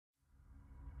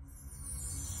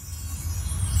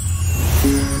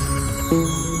Hello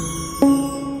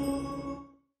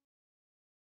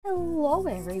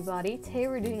everybody, today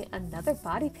we're doing another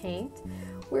body paint.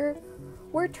 We're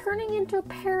turning into a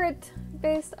parrot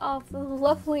based off the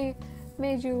lovely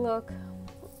Madeyewlook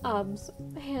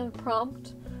hand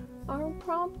prompt, arm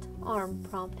prompt,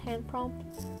 hand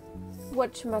prompt,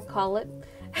 whatchamacallit,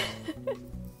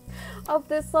 of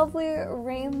this lovely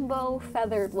rainbow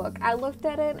feathered look. I looked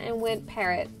at it and went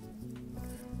parrot.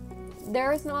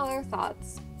 There is no other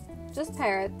thoughts, just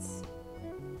parrots.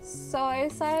 So I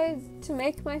decided to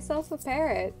make myself a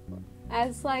parrot,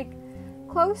 as like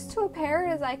close to a parrot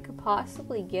as I could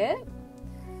possibly get.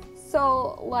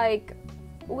 So like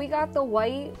we got the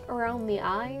white around the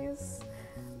eyes,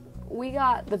 we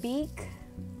got the beak,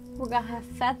 we're gonna have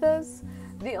feathers.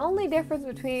 The only difference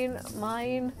between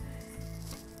mine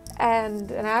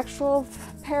and an actual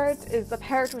parrot is the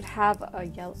parrot would have a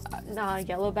not a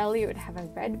yellow belly, it would have a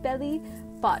red belly.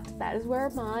 But that is where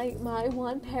my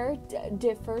one parrot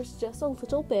differs just a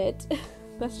little bit.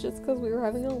 That's just because we were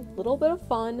having a little bit of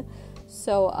fun.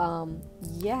 So,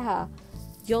 yeah,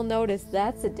 you'll notice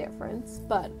that's a difference.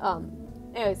 But,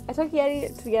 anyways, I took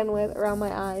Yeti to begin with around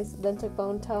my eyes, then took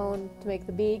Bone Tone to make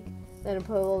the beak, then I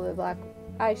put a little bit of black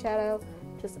eyeshadow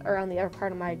just around the other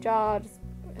part of my jaw, just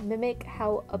mimic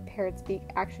how a parrot's beak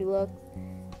actually looks.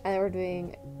 And then we're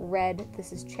doing red.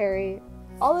 This is cherry.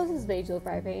 All this is Madeyewlook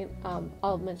body paint.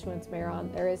 I'll mention when it's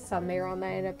Maron. There is some Maron that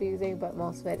I end up using, but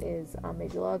most of it is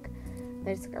Madeyewlook.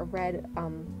 I just took a red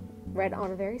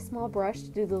on a very small brush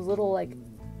to do those little like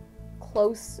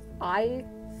close eye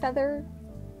feather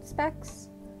specks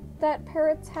that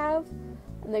parrots have,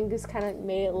 and then just kind of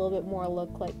made it a little bit more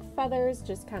look like feathers,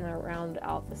 just kind of round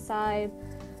out the side.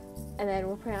 And then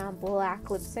we're putting on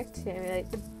black lipstick to emulate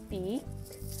the beak.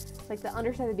 Like the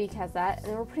underside of the beak has that, and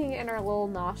then we're putting it in our little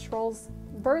nostrils.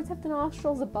 Birds have the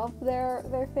nostrils above their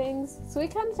things, so we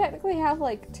kind of technically have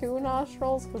like two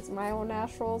nostrils because my own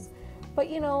nostrils, but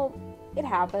you know, it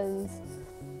happens.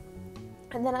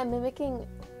 And then I'm mimicking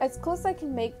as close as I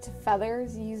can make to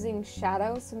feathers using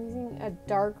shadows. So I'm using a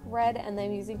dark red, and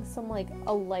then using some like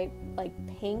a light like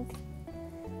pink.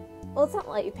 Well, it's not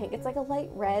light pink, it's like a light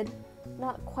red,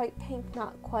 not quite pink,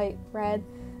 not quite red.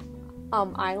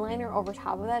 Eyeliner over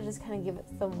top of that, just kind of give it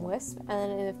some wisp. And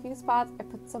then in a few spots I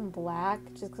put some black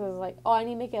just because I was like, oh, I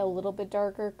need to make it a little bit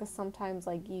darker, because sometimes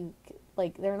like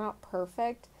they're not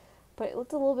perfect, but it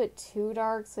looked a little bit too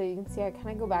dark. So you can see I kind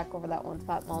of go back over that one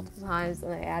spot multiple times,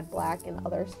 and I add black in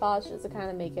other spots just to kind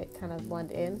of make it kind of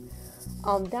blend in.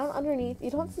 Down underneath, you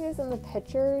don't see this in the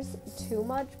pictures too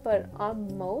much, but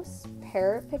on most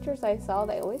parrot pictures I saw,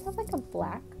 they always have like a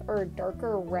black or a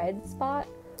darker red spot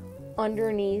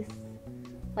underneath,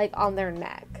 like on their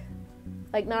neck,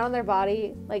 like not on their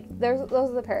body. Like those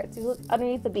are the parrots. You look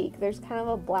underneath the beak, there's kind of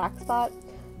a black spot.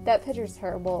 That picture's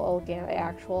terrible looking at the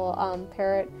actual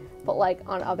parrot, but like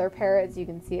on other parrots you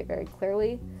can see it very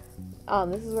clearly.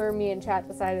 This is where me and chat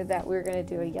decided that we were going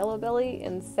to do a yellow belly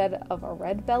instead of a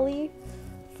red belly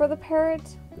for the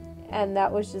parrot, and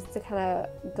that was just to kind of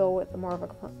go with more of a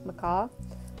macaw.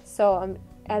 So I'm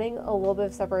adding a little bit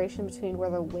of separation between where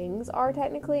the wings are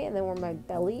technically and then where my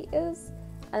belly is.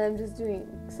 And I'm just doing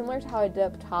similar to how I did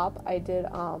up top. I did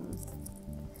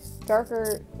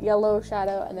darker yellow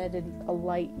shadow, and then I did a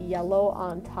light yellow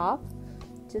on top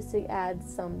just to add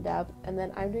some depth. And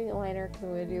then I'm doing a liner because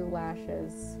I'm going to do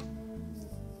lashes,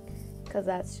 because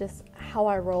that's just how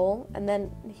I roll. And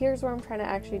then here's where I'm trying to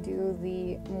actually do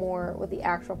the more what the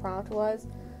actual prompt was.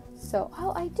 So,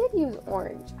 oh, I did use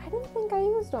orange. I didn't think I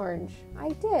used orange. I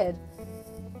did.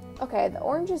 Okay, the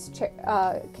orange is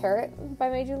Carrot by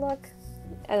Madeyewlook,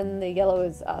 and the yellow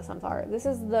is Sunflower. This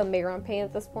is the Maron paint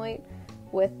at this point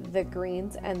with the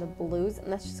greens and the blues,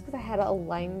 and that's just because I had a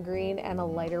lime green and a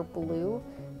lighter blue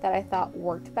that I thought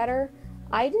worked better.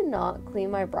 I did not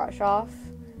clean my brush off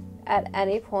at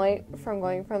any point from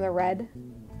going from the red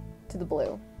to the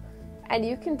blue. And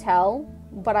you can tell,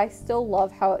 but I still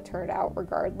love how it turned out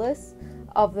regardless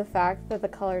of the fact that the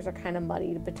colors are kind of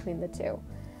muddied between the two.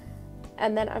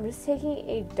 And then I'm just taking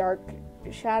a dark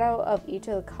shadow of each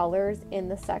of the colors in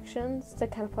the sections to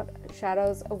kind of put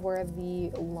shadows of where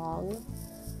the long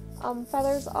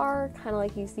feathers are, kind of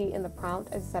like you see in the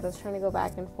prompt. As I said, I was trying to go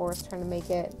back and forth, trying to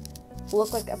make it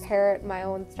look like a parrot, my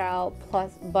own style,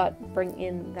 but bring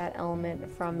in that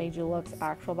element from Madeyewlook's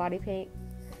actual body paint.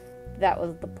 That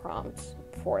was the prompt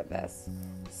for this.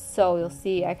 So you'll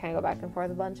see I kind of go back and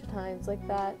forth a bunch of times like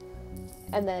that.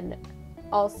 And then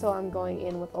also I'm going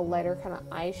in with a lighter kind of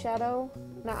eyeliner,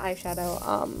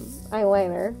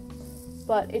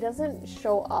 but it doesn't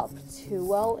show up too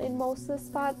well in most of the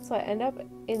spots, so I end up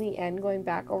in the end going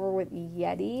back over with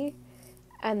Yeti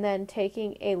and then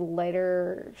taking a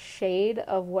lighter shade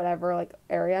of whatever like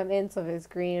area I'm in. So if it's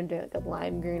green, I'm doing like a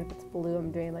lime green. If it's blue,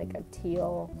 I'm doing like a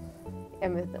teal.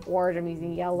 And with the orange, I'm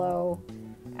using yellow.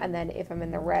 And then if I'm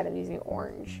in the red, I'm using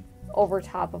orange over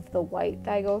top of the white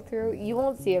that I go through. You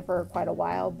won't see it for quite a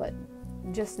while, but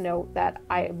just note that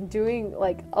I'm doing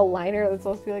like a liner that's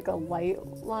supposed to be like a light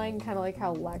line, kind of like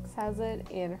how Lex has it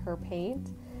in her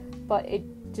paint, but it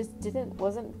just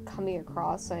wasn't coming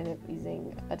across, so I ended up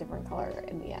using a different color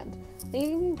in the end. I think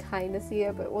you can kind of see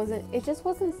it, but it just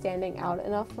wasn't standing out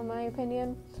enough for my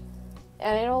opinion.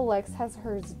 And I know Lex has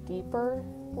hers deeper,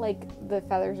 like the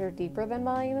feathers are deeper than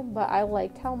mine, but I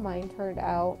liked how mine turned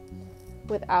out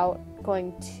without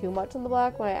going too much on the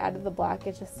black. When I added the black,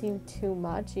 it just seemed too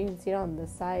much. You can see it on this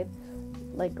side,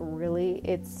 like really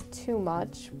it's too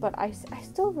much, but I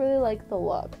still really like the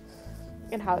look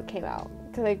and how it came out,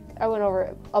 because I went over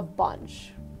it a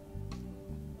bunch.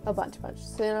 So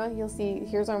now you'll see,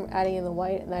 here's where I'm adding in the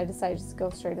white, and I decided just to go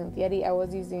straight in with the Yeti. I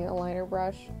was using a liner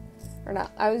brush, or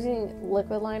not, I was using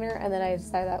liquid liner, and then I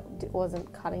decided that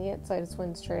wasn't cutting it, so I just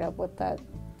went straight up with that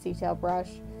detail brush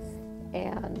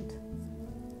and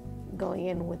going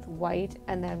in with white,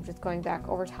 and then I'm just going back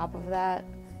over top of that,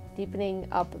 deepening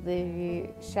up the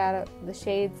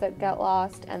shades that got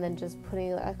lost, and then just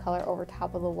putting a color over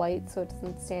top of the white so it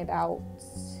doesn't stand out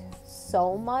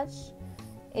so much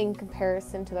in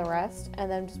comparison to the rest, and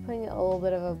then just putting a little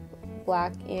bit of a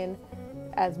black in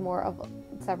as more of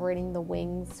separating the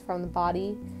wings from the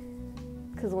body,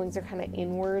 because the wings are kind of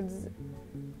inwards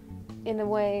in a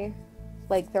way,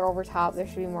 like they're over top, there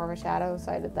should be more of a shadow,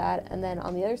 so I did that. And then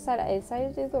on the other side, I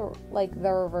decided to do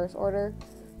the reverse order.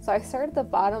 So I started at the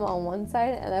bottom on one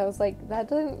side, and I was like, that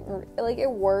doesn't, like,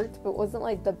 it worked, but wasn't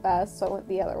like the best, so I went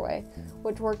the other way,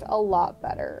 which worked a lot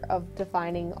better of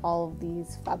defining all of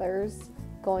these feathers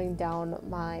going down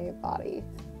my body.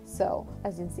 So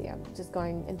as you can see, I'm just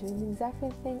going and doing the exact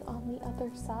same thing on the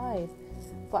other side,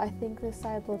 but I think this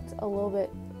side looked a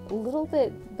little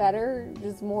bit better,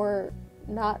 just more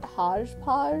not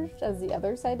hodgepodge as the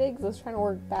other side did, because I was trying to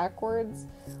work backwards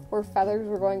where feathers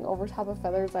were going over top of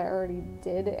feathers I already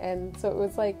did, and so it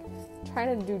was like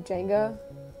trying to do Jenga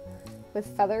with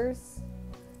feathers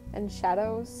and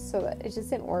shadows, so that it just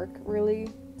didn't work really.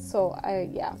 So I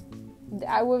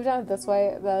would have done it this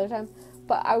way the other time,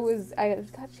 but I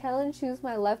got challenged to use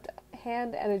my left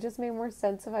hand, and it just made more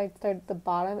sense if I started the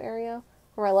bottom area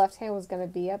where my left hand was going to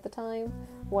be at the time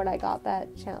when I got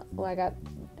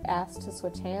asked to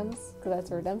switch hands, because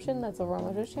that's a redemption. That's over on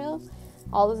my Twitch channel.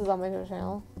 All this is on my Twitch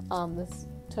channel. This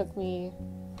took me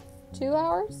 2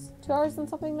 hours and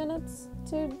something minutes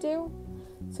to do.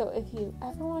 So if you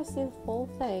ever want to see the full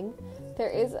thing, there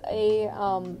is a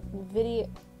video.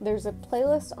 There's a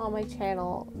playlist on my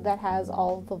channel that has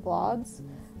all of the vlogs,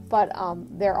 but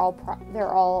they're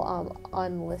all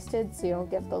unlisted, so you don't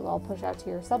get those all pushed out to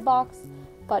your sub box.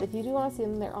 But if you do want to see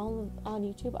them, they're all on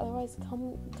YouTube. Otherwise,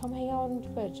 come hang out on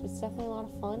Twitch. It's definitely a lot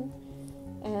of fun.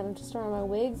 And I'm just around my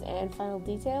wigs and final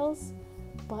details.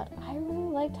 But I really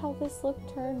liked how this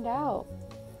look turned out.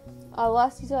 The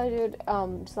last detail I did,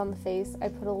 just on the face, I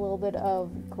put a little bit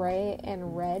of gray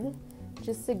and red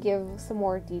just to give some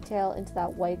more detail into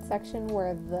that white section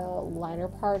where the liner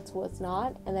parts was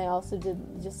not. And I also did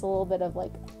just a little bit of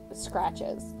like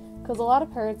scratches, because a lot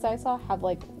of parrots I saw have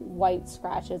like white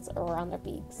scratches around their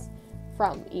beaks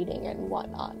from eating and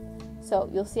whatnot. So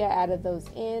you'll see I added those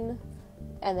in,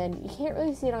 and then you can't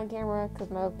really see it on camera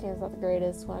because my webcam is not the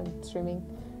greatest when I'm streaming,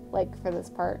 like for this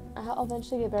part. I'll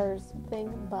eventually get better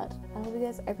thing, but I love you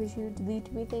guys. I appreciate you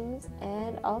to me things,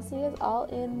 and I'll see you guys all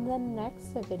in the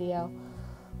next video.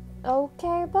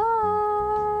 Okay, bye!